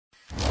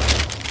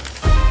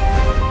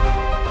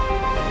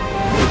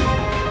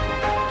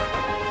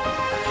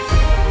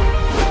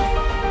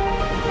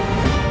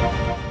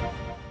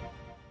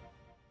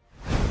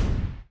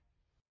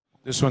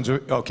This one's,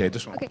 okay,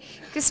 this one. Okay,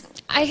 because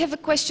I have a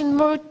question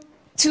more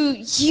to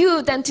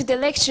you than to the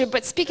lecture,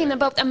 but speaking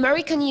about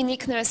American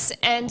uniqueness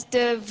and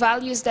the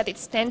values that it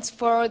stands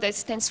for,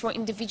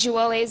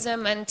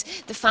 individualism, and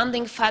the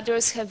founding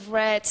fathers have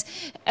read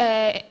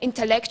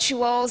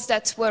intellectuals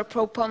that were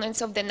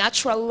proponents of the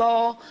natural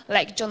law,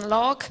 like John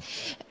Locke.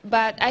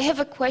 But I have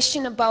a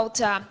question about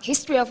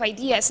history of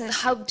ideas and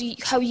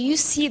how you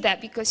see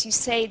that, because you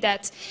say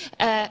that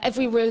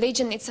every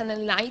religion is an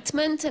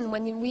enlightenment, and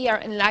when we are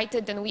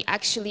enlightened, then we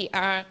actually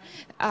are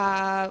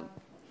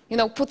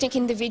putting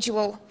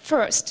individual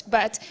first.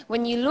 But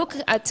when you look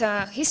at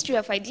history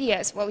of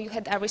ideas, well, you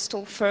had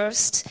Aristotle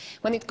first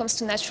when it comes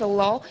to natural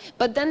law,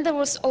 but then there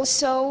was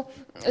also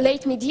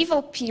late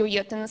medieval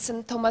period and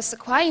St. Thomas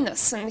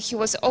Aquinas, and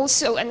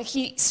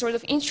he sort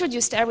of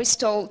introduced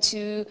Aristotle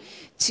to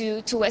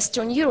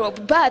Western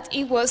Europe, but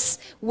it was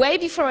way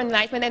before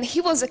Enlightenment, and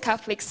he was a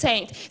Catholic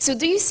saint. So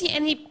do you see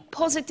any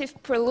positive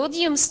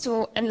preludiums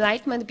to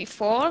Enlightenment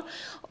before,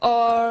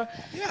 or?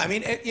 Yeah, I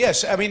mean,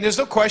 yes. I mean, there's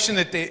no question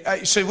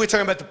that so we're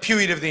talking about the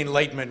period of the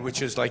Enlightenment,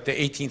 which is like the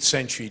 18th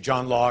century,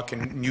 John Locke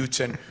and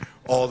Newton,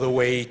 all the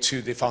way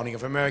to the founding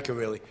of America,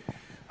 really.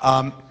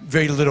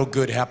 Very little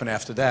good happened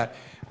after that,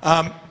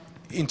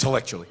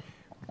 intellectually.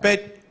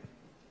 But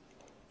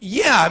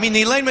yeah, I mean,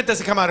 the Enlightenment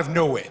doesn't come out of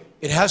nowhere.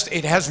 It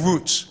has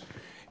roots,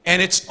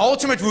 and its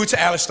ultimate roots are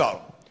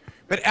Aristotle.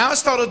 But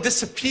Aristotle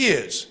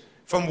disappears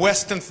from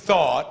Western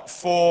thought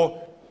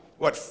for,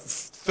 what,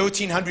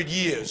 1,300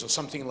 years or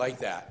something like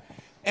that.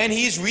 And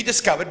he's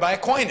rediscovered by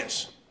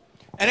Aquinas.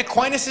 And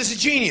Aquinas is a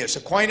genius.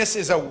 Aquinas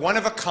is a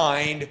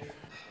one-of-a-kind,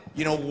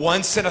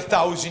 once in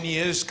 1,000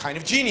 years kind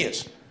of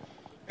genius.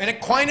 And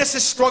Aquinas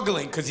is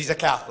struggling because he's a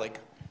Catholic,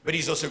 but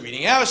he's also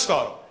reading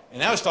Aristotle.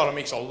 And Aristotle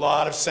makes a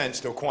lot of sense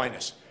to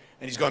Aquinas.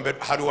 And he's going,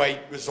 but how do I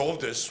resolve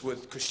this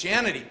with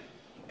Christianity?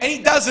 And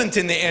he doesn't,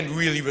 in the end,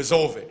 really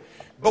resolve it.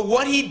 But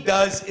what he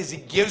does is he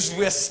gives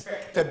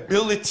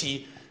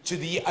respectability to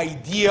the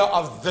idea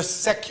of the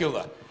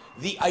secular,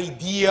 the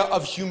idea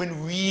of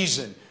human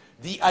reason,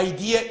 the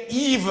idea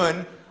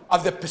even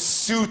of the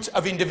pursuit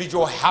of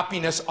individual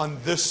happiness on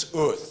this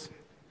earth.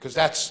 Because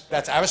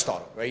that's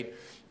Aristotle, right?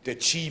 To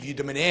achieve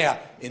eudaimonia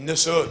in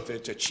this earth,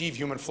 to achieve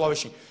human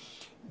flourishing.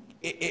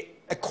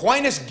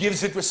 Aquinas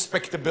gives it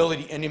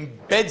respectability and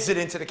embeds it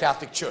into the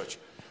Catholic Church,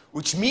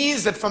 which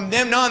means that from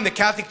then on, the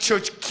Catholic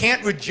Church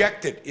can't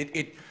reject it.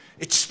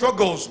 It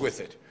struggles with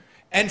it.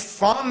 And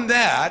from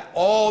that,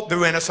 all the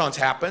Renaissance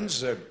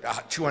happens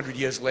 200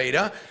 years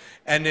later.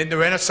 And in the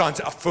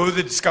Renaissance are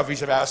further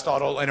discoveries of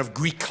Aristotle and of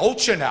Greek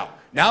culture now.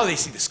 Now they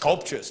see the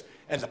sculptures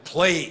and the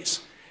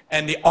plays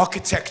and the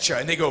architecture.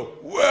 And they go,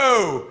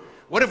 whoa,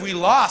 what have we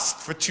lost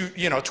for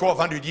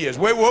 1,200 years?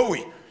 Where were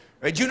we?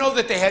 Right? Do you know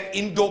that they had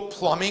indoor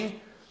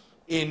plumbing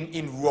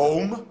in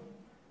Rome?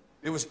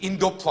 There was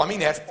indoor plumbing.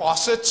 They had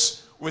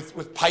faucets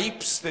with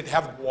pipes that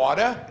have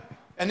water.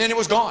 And then it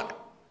was gone.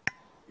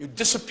 It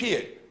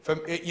disappeared.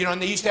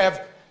 And they used to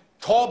have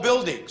tall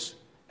buildings.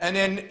 And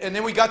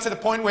then we got to the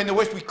point where in the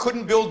West we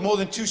couldn't build more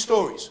than 2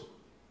 stories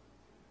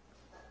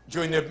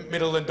during the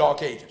Middle and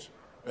Dark Ages,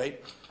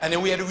 right? And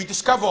then we had to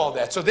rediscover all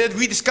that. So they're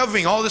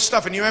rediscovering all this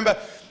stuff. And you remember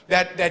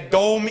that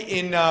dome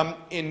in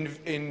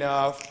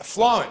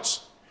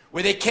Florence,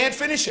 where they can't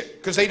finish it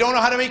because they don't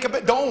know how to make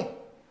a dome.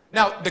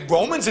 Now, the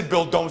Romans had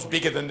built domes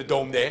bigger than the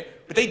dome there,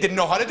 but they didn't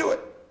know how to do it.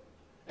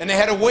 And they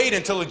had to wait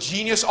until a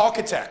genius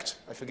architect,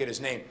 I forget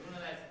his name,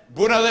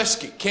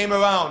 Brunelleschi, came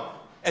around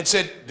and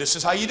said, this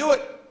is how you do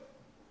it,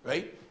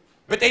 right?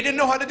 But they didn't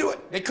know how to do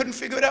it. They couldn't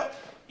figure it out.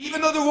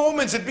 Even though the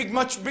Romans had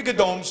much bigger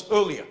domes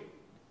earlier.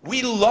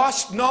 We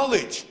lost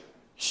knowledge,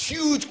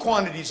 huge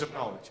quantities of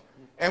knowledge,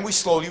 and we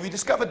slowly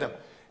rediscovered them.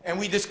 And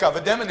we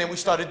discovered them, and then we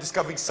started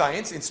discovering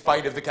science in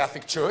spite of the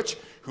Catholic Church,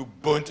 who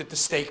burnt at the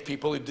stake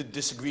people who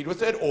disagreed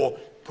with it, or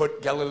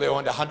put Galileo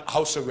under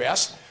house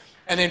arrest.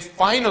 And then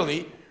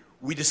finally,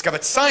 we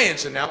discovered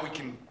science, and now we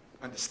can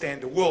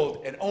understand the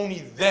world, and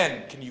only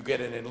then can you get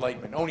an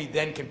enlightenment. Only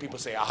then can people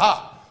say,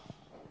 aha,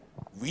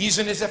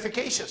 reason is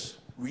efficacious.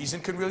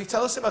 Reason can really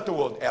tell us about the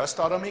world.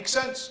 Aristotle makes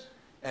sense.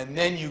 And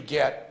then you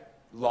get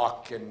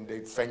Locke and the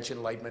French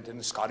Enlightenment and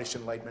the Scottish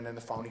Enlightenment and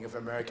the founding of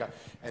America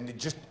and the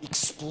just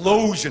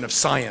explosion of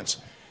science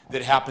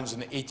that happens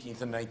in the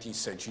 18th and 19th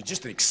century.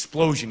 Just an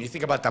explosion. You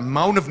think about the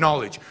amount of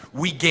knowledge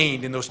we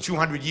gained in those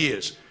 200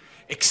 years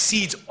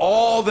exceeds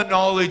all the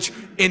knowledge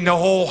in the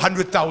whole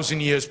 100,000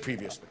 years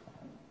previously.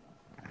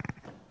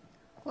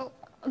 Well,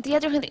 on the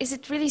other hand, is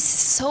it really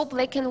so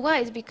black and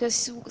white?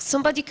 Because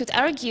somebody could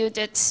argue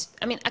that,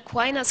 I mean,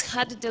 Aquinas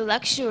had the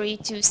luxury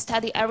to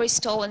study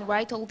Aristotle and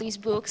write all these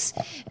books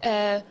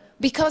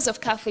because of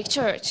Catholic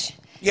Church.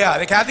 Yeah,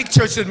 the Catholic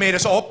Church that made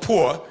us all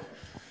poor,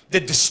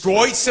 that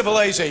destroyed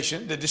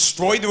civilization, that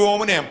destroyed the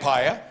Roman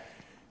Empire.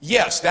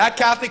 Yes, that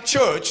Catholic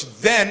Church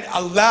then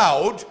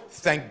allowed,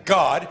 thank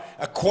God,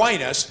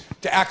 Aquinas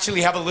to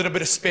actually have a little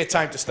bit of spare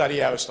time to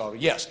study Aristotle.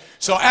 Yes.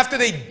 So after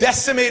they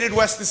decimated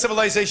Western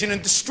civilization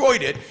and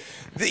destroyed it,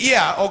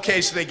 yeah,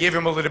 okay, so they gave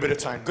him a little bit of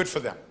time. Good for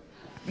them.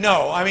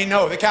 No, I mean,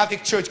 no, the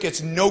Catholic Church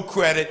gets no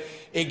credit.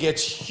 It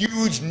gets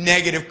huge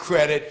negative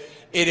credit.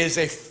 It is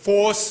a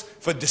force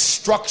for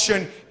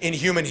destruction in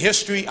human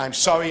history. I'm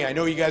sorry, I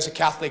know you guys are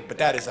Catholic, but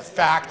that is a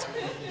fact.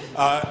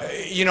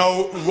 You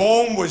know,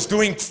 Rome was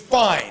doing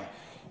fine.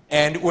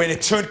 And when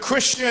it turned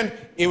Christian,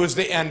 it was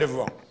the end of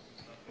Rome.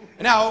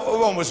 Now,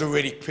 Rome was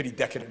already pretty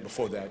decadent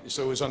before that,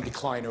 so it was on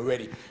decline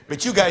already.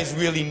 But you guys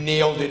really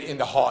nailed it in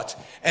the heart.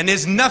 And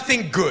there's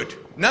nothing good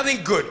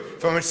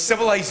from a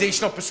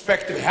civilizational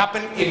perspective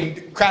happened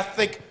in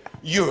Catholic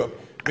Europe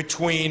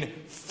between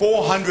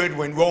 400,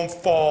 when Rome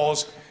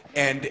falls,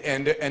 and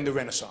the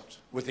Renaissance,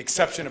 with the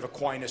exception of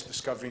Aquinas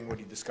discovering what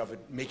he discovered,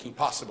 making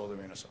possible the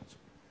Renaissance.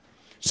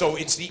 So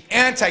it's the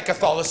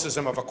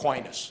anti-Catholicism of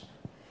Aquinas.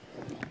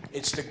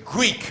 It's the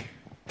Greek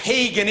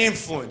pagan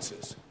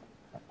influences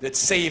that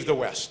saved the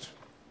West.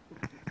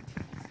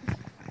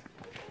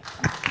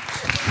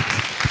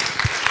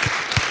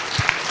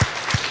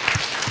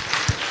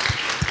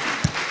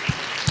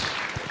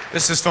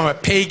 This is from a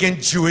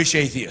pagan Jewish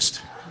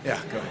atheist. Yeah,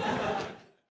 go ahead.